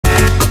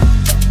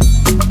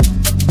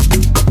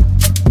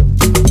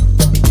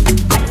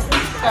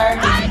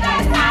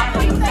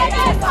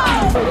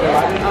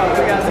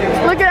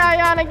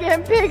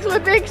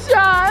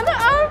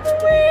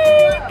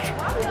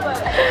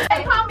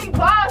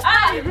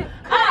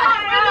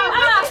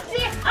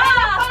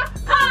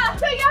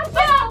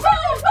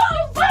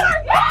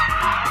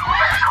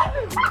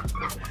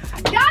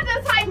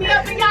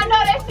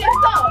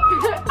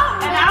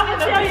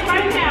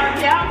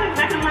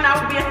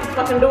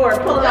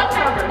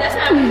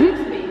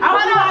I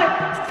was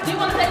like, do you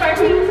want to take our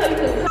tea so you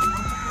can?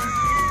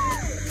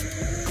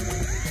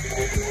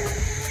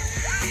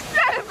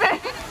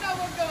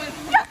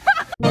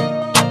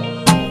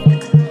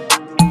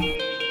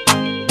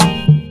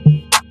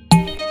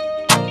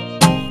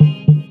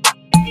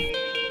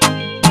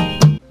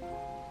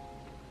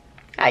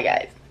 Hi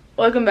guys,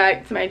 welcome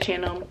back to my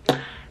channel.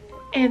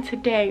 And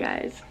today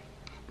guys,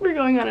 we're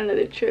going on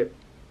another trip.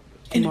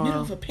 In the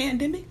middle of a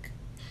pandemic?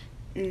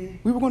 We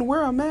were going to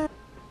wear a mask.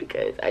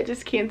 Because I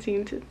just can't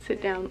seem to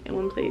sit down in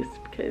one place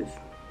because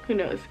who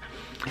knows.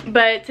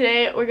 But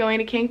today we're going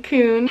to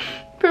Cancun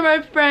for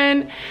my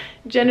friend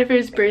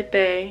Jennifer's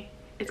birthday.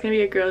 It's gonna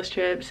be a girls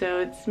trip, so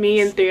it's me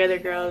and 3 other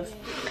girls.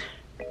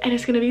 And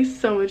it's gonna be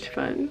so much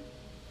fun.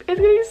 It's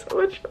gonna be so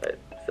much fun.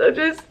 So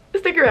just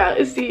stick around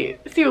and see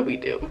what we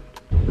do.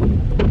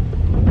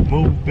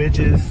 Move,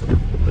 bitches.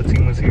 The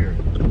team was here.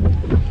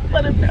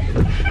 Let us know.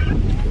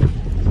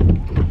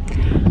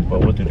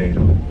 But what do they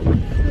do?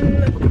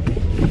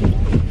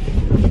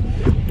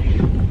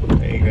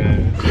 Hey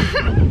guys.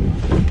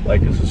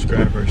 Like and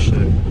subscribe or shit.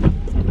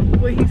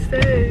 What he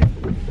said.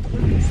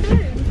 What he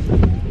said.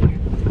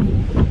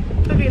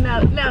 Okay,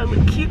 now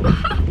look cute.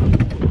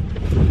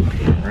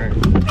 Alright.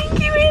 Thank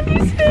you,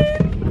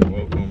 Anderson. You're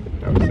welcome.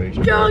 Have a safe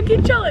trip. Y'all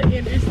get y'all at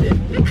Anderson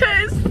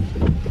because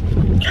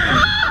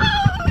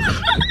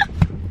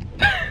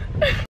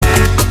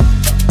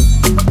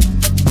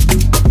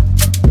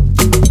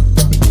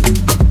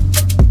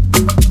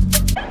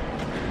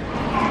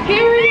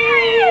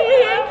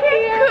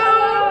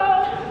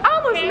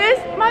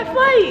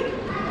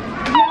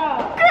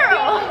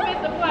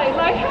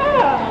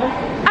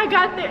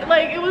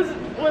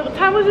what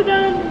time was it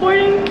done?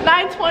 Boarding?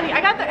 9:20.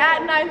 I got there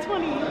at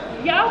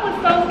 9:20. Y'all was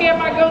so scared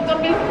my girl was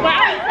gonna miss the flight.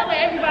 I was telling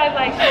everybody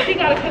like she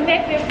got a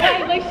connected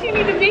flight, like she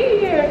need to be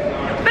here.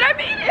 But I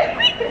made it.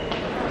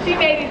 She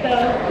made it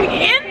though.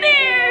 In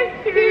there.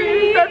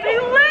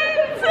 Something lit.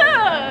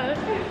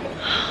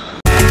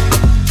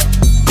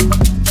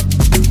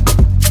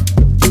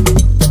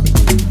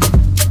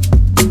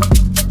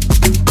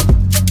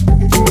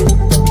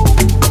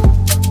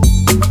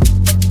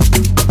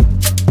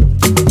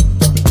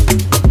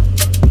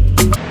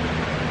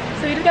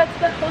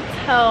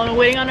 And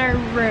waiting on our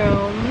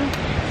room.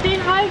 Saying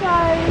hi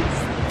guys.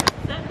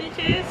 What's up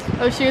bitches?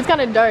 Oh shoot, it's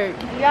kind of dark.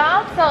 Yeah,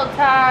 I'm so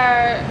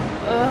tired.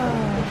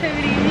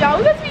 Activities, y'all,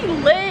 we got to be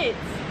lit.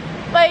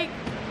 Like,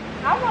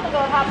 I want to go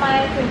hop my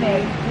ass in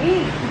there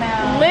deep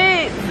now.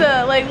 Lit.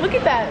 Like, look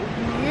at that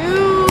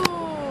view.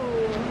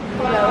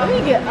 Yeah, let me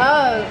get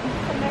up.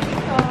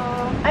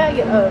 I gotta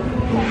get up.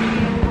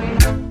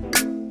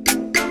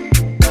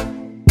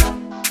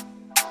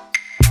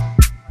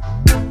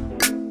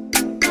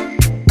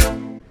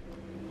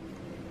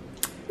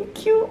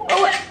 Cute or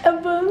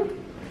whatever.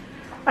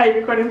 Are you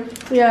recording?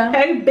 Yeah.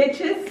 Hey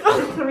bitches,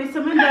 it's Teresa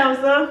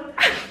Mendoza,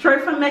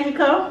 straight from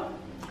Mexico.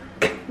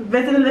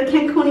 Visiting the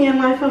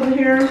Cancunian life over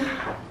here.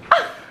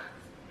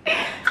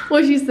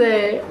 What she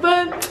said?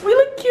 But we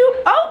look cute.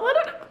 Oh, what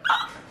do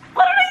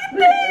you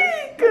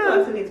think?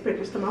 I'm sending these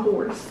pictures to my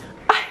horse.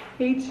 I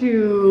hate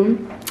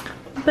you.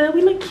 But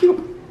we look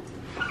cute.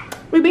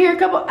 We've been here a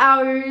couple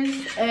hours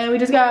and we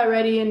just got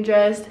ready and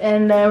dressed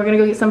and we're gonna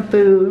go get some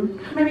food.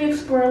 Maybe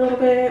explore a little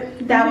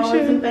bit, dabble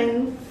in some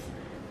things.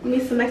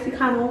 Meet some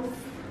Mexicanos.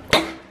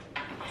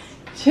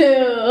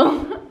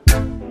 Chill.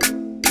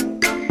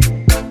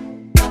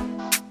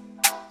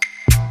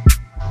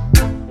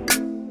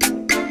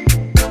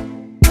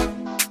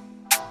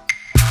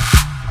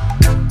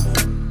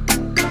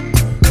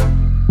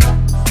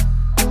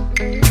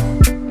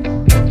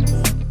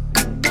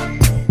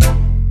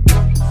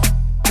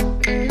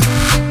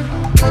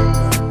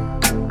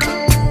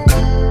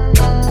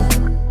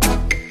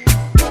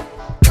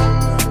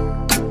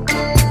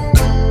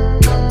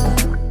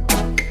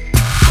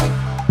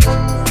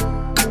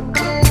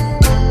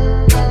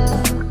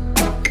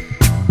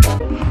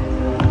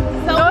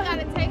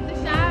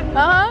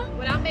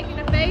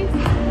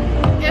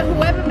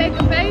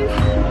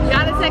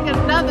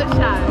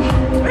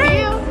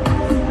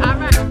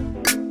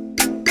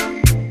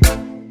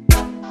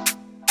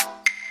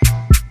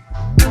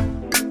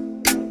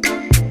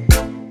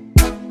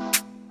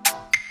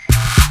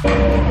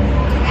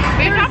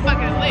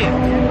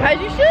 As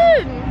you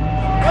should.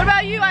 What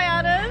about you,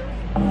 Ionna?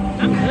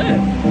 I'm good.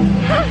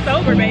 I'm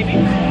sober, baby.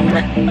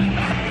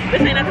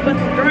 This ain't nothing but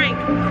some drink.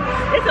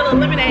 It's a little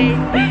lemonade.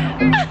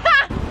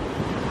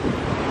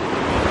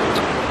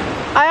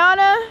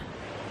 Ionna,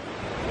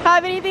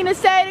 have anything to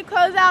say to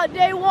close out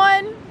day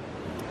 1?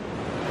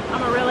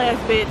 I'm a real ass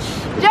bitch.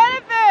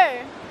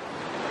 Jennifer,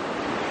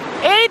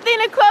 anything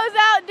to close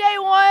out day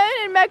 1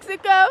 in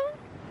Mexico?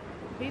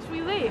 Bitch,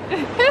 we lit.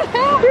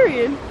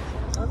 Period.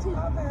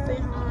 Say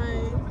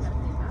hi.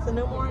 It's a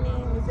new morning.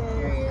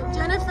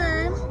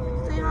 Jennifer,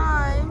 say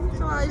hi.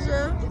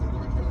 Talijah,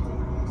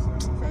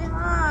 say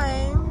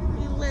hi.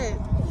 We lit.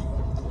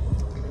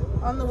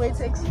 On the way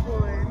to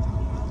Xplor.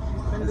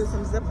 I'm gonna do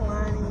some zip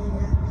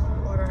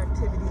lining, water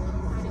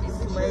activities,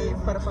 slave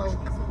for the folk.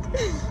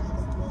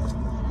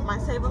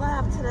 Might save a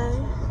life today.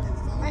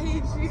 I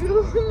hate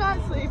Not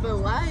save a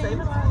life.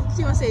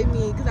 She gonna save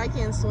me because I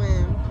can't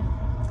swim.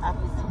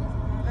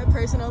 My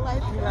personal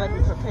life. You gotta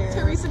be prepared.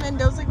 Teresa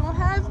Mendoza gonna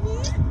have me.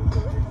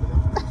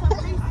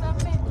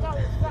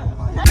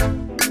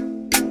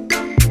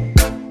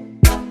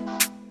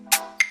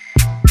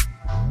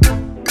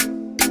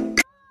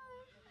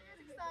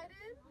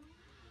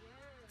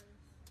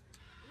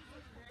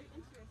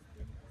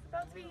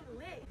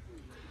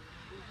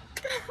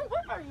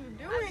 What are you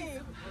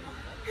doing?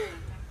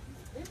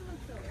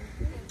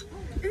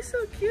 It's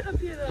so cute up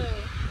here though.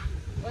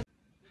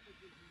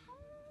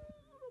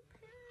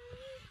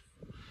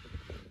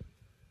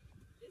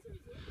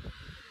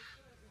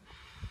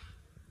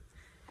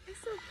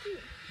 It's so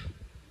cute.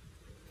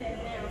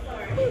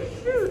 Oh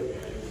shoot.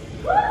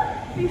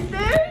 These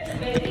stairs?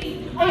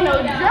 Ain't no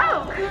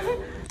joke.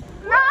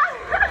 Nah.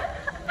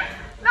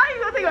 Now you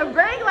gonna take a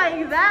break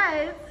like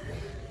that.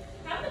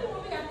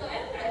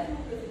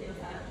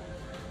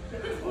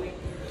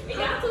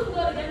 Y'all two can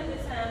go together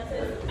this time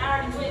since I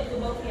already went through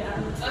both of y'all.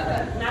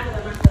 Okay. Not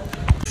gonna myself.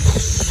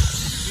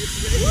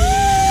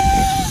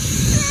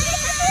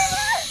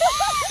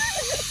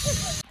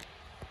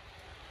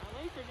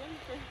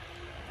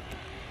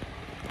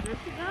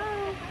 Let's go.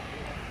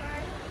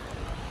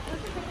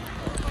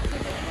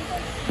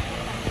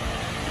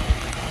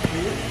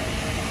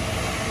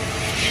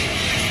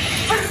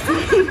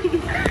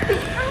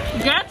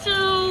 Got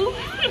you.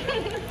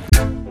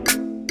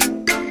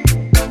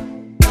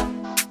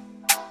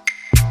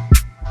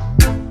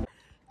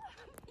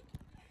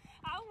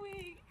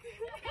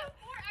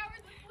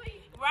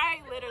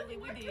 Right, literally,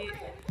 we did.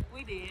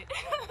 We did.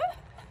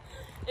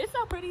 It's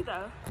so pretty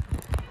though.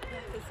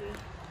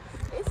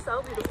 It's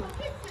so beautiful.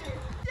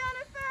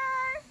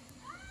 Jennifer!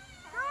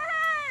 Go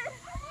ahead!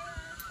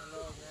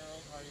 Hello, girl.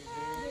 How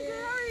you doing?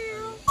 How are you?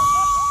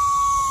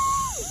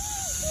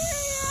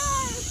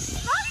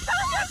 Now you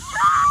gotta get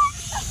strong!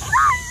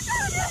 Now you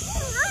gotta get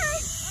strong!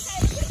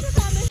 Okay, pictures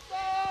on this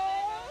phone.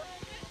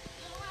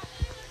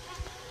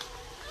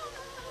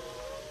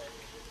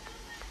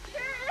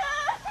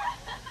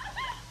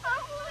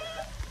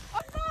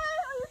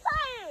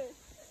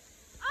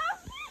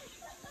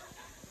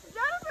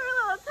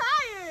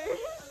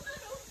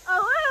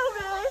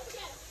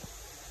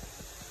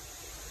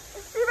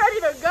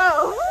 To go.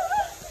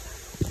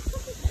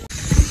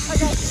 I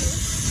got you.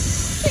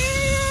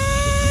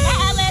 My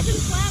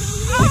eyelashes flying.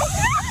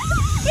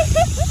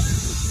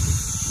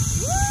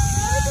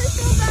 Let's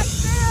go back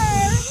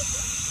there.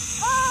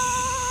 Oh,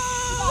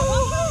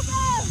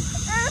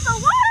 and it's a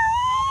water.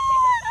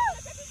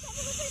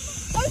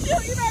 Oh,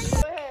 shoot, you ready? Go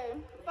ahead.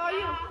 Follow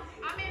you.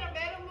 I'm in a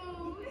better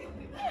mood.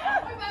 We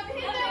about to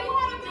hit that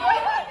water.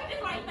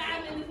 It's like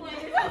 5 minutes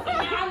later.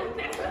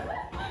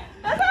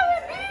 That's how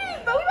it be.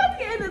 But we about to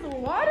get in this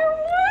water.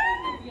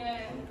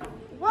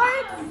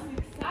 What? I'm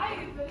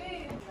excited for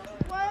this.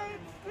 What?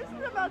 This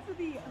is about to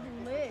be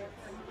lit.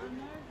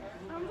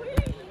 I'm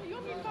waiting.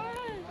 You'll be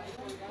fine.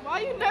 Why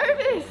are you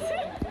nervous?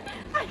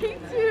 I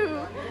hate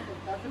you.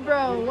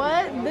 Bro,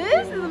 what?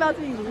 This is about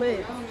to be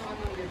lit.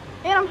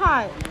 And I'm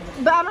hot.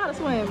 But I don't know how to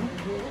swim.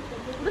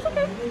 But it's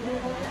okay.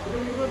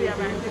 We'll be alright.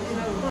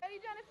 Ready,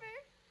 Jennifer?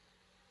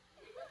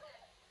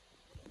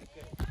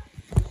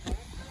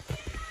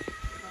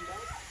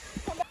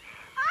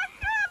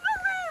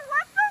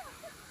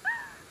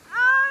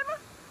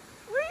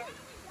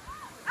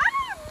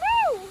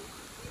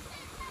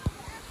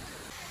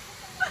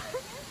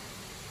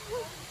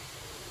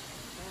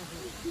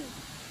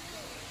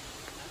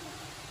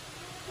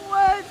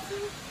 What?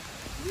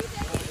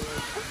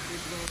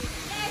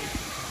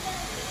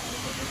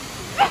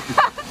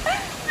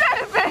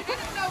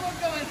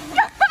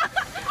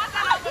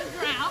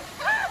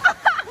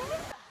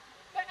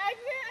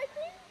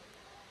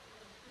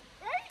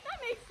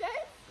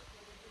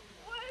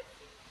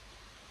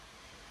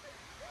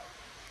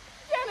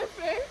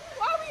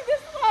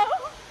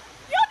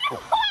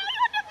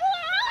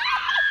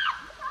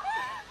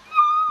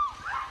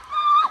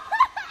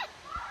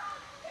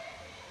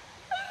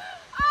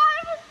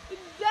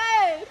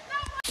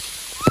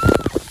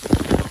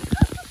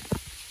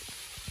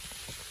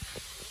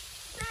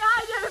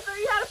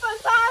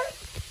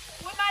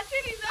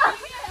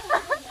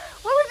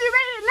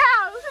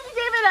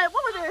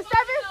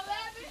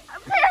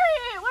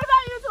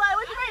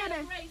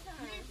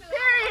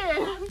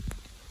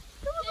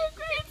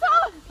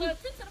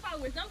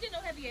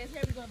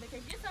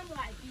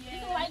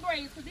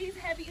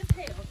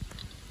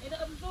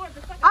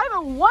 I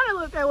don't even want to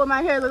look at what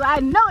my hair looks like. I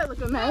know it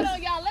looks a mess. Hold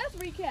on, y'all. Let's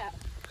recap.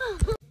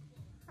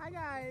 Hi,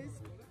 guys.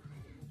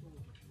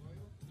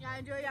 Y'all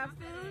enjoy your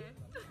food?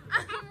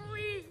 I'm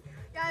weak.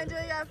 Y'all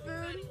enjoy your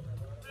food?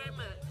 Very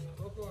much.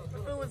 The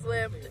food was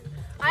lit.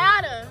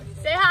 Ionna,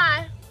 say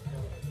hi.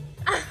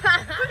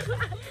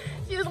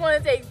 She just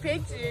want to take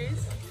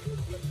pictures.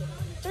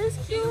 That's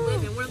cute.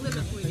 We're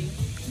living, sweetie.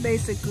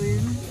 Basically.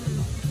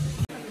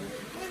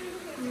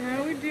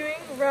 Now we're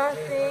doing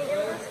rafting in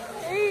this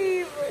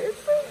cave. It's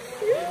so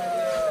cute.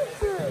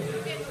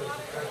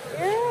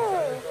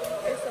 Yeah.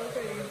 It's so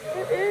pretty.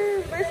 It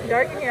is. But it's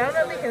dark in here. I don't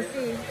know if you can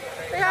see.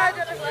 Say hi,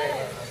 Jennifer.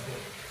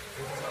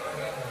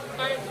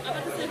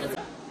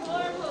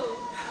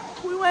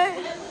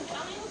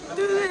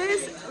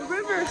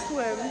 never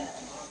swim.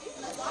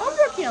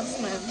 Homegirl can't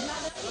swim.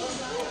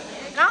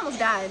 I almost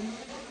died.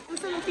 It was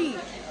 7 feet.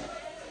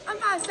 I'm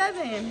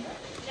 5'7".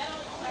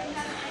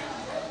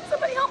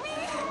 Somebody help me.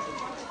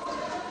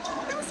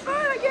 It was fine,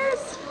 I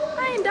guess.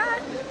 I ain't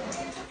died.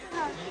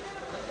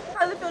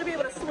 How does it feel to be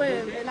able to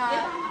swim and not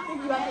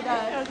think you're about to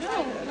die?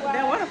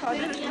 That waterfall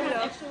did it for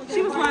real.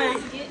 She was like,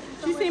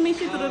 she seen me,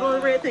 she threw the little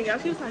red thing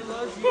out. She was like,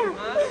 here.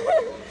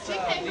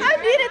 I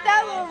needed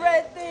that little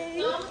red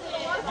thing.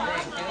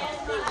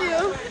 Thank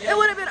you. It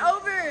would have been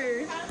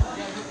over.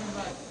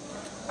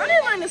 I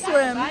didn't learn to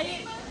swim.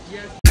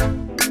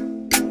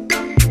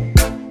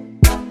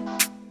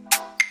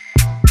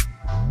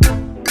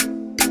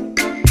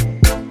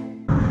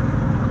 We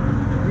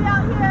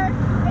out here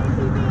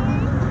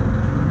ATVing.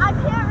 I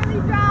can't really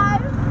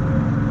drive.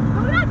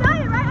 But we're not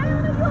dying, right? I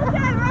don't know if you're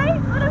okay,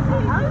 right? Let us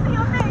see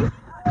your face.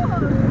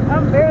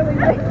 I'm barely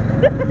like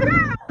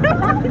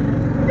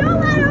don't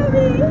let on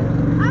me.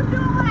 I'm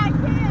doing what I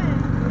can.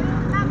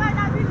 That might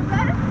not be the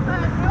best,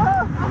 but you know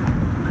what?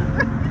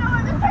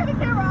 Let's turn the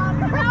camera on.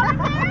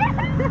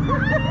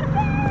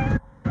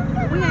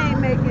 We ain't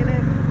making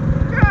it.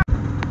 Girl,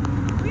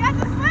 we have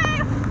to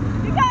swim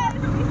because we have to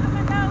swim.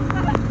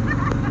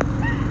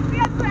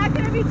 I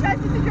couldn't be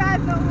trusted to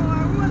drive no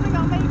more. We wasn't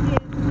gonna make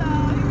it. So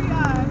here we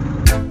are.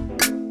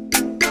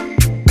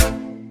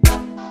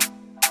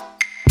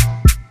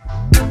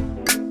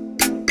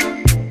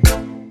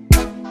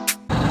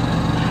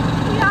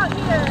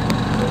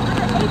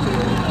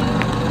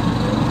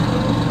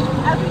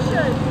 As we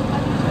should.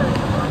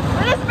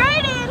 But it's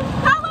raining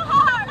hella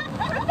hard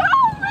for no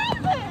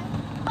reason.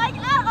 Like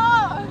at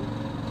all.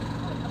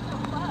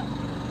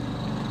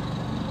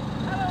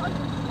 I don't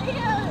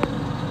understand.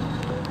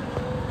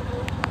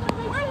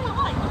 Where's your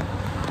light?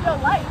 Your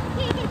light?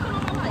 You can't turn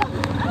on my light. I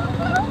don't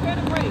know. Where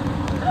the brake?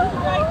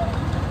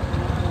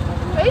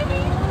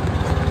 Maybe.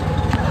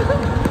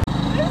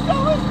 It's so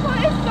much fun.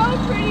 It's so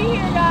pretty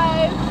here,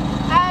 guys.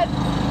 As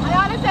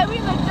Ionna said, we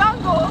in the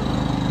jungle.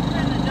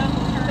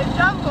 The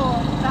jungle,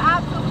 the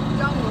absolute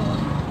jungle.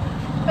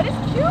 But it's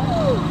cute.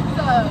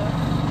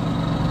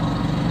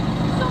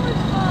 So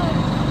much fun.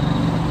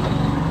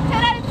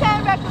 10 out of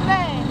 10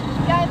 recommend.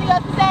 You got anything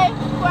else to say?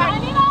 Before I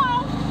need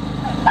home.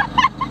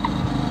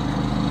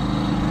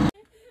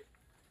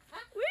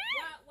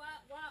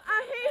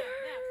 I hate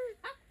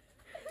her.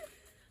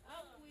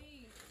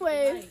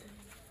 Anyways,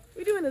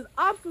 we're doing this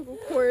obstacle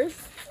course.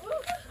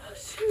 Oh,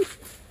 shoot.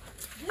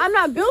 I'm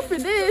not built for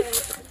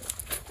this.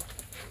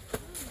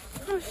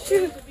 Oh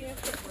shoot.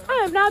 I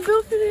am not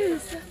built for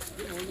this.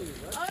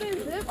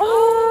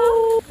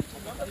 Oh!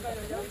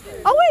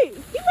 Oh wait,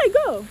 he might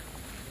go.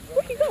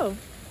 Where'd he go?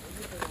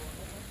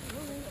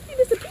 He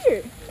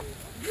disappeared.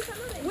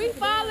 We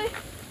falling.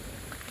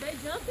 They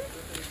jumping?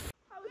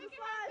 How was the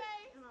slide?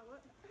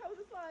 How was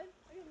the slide?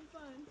 I guess it was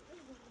fun.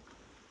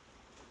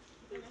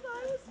 The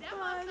slide was fun. That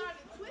one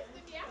started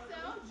twisting me. I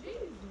said, oh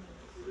Jesus.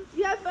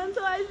 You had fun,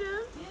 Talijah? Yeah,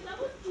 that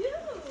was cute.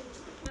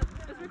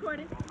 It's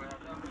recording.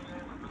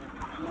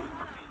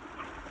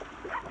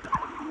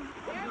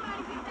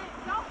 Everybody get that.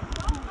 Don't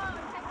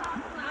take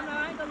off. I know, I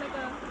ain't gonna make a.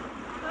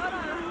 Hold on.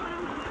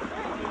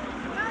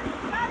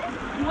 Got it?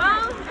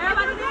 Well,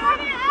 everybody there?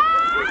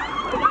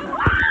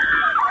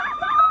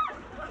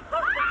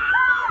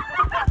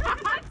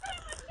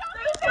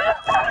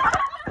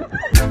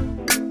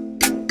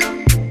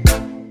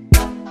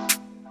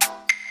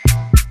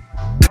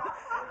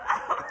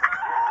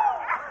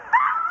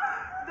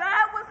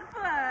 That was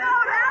fun. No,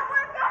 that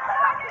was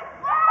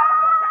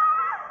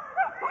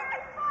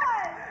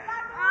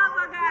Oh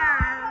my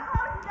God.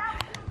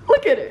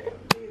 Look at her.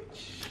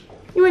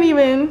 You didn't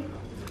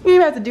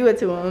even have to do it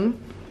to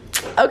him.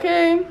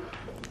 Okay?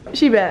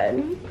 She bad. I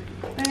ain't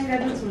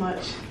gotta do too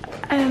much.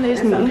 And there's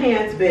Some me.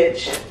 pants,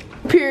 bitch.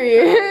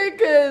 Period.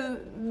 Because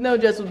no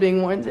dress was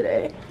being worn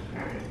today.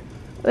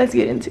 Let's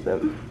get into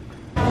them.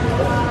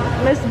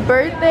 Miss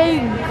Birthday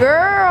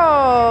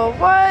Girl.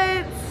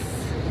 What?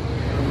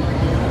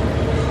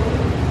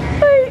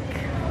 Like,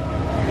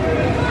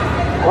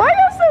 why are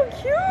y'all so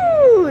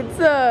cute?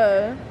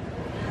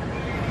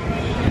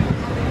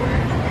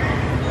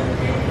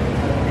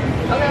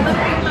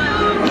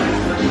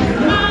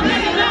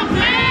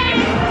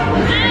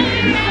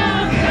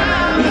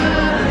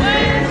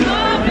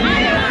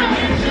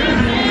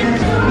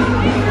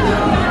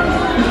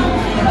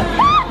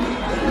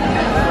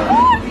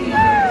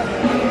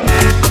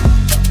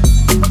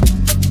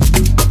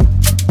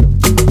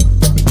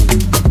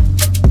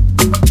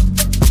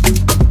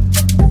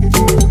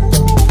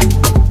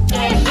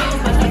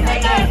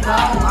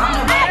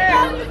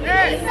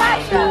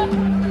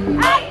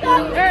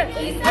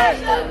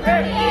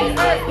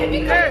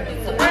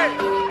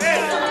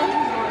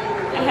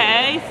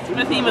 Hey,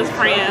 Fatima's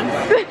friends.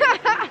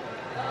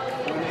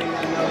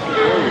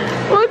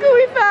 Look who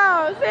we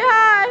found. Say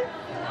hi.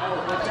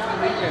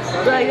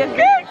 Like,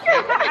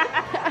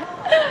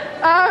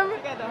 Um,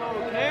 got the whole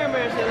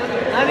camera and shit. I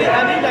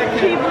need that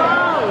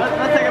camera.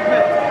 Let's take a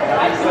pic. I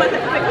just want to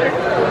take a picture.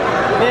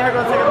 Me and her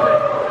gonna take a pic.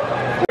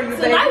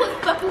 Tonight was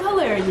fucking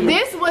hilarious.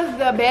 this was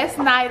the best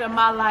best night of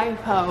my life,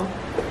 ho.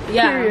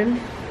 Yeah. Period.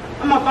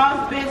 I'm a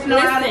boss bitch, no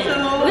attitude.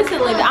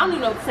 Listen, Linda, I don't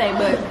even know what to say,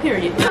 but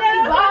period.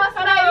 Boss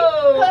lady,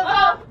 cause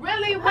I'm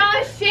really with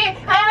the shit.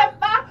 And if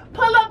I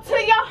pull up to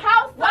your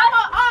house,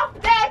 I'ma off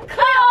that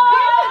clip.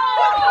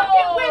 Quit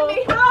fucking with me.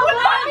 Quit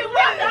fucking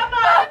with me. I'ma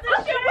off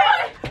this shit with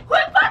me.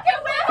 Quit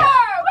fucking with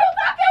her. Quit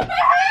fucking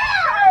with her.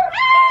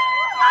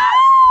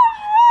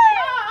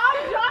 Yeah, I'm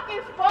drunk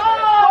as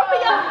fuck.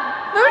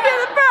 Let me get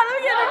in the front. Let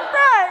me get in the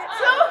front.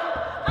 2,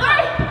 3,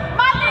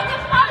 my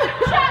niggas fucking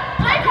trap.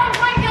 They gon'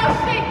 bring your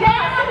shit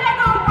down. They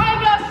gon' bring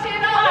your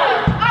shit up.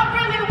 I'm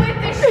really with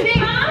this shit.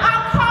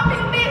 I'm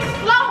coming this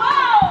slow.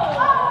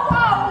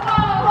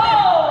 Whoa.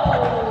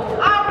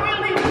 I'm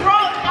really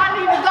drunk. I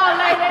need to go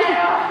lay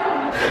down.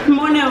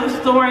 Morning of a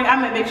story. I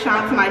met Big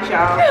Sean tonight,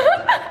 y'all.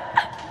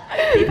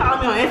 He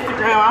followed me on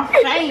Instagram. I'm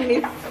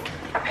famous.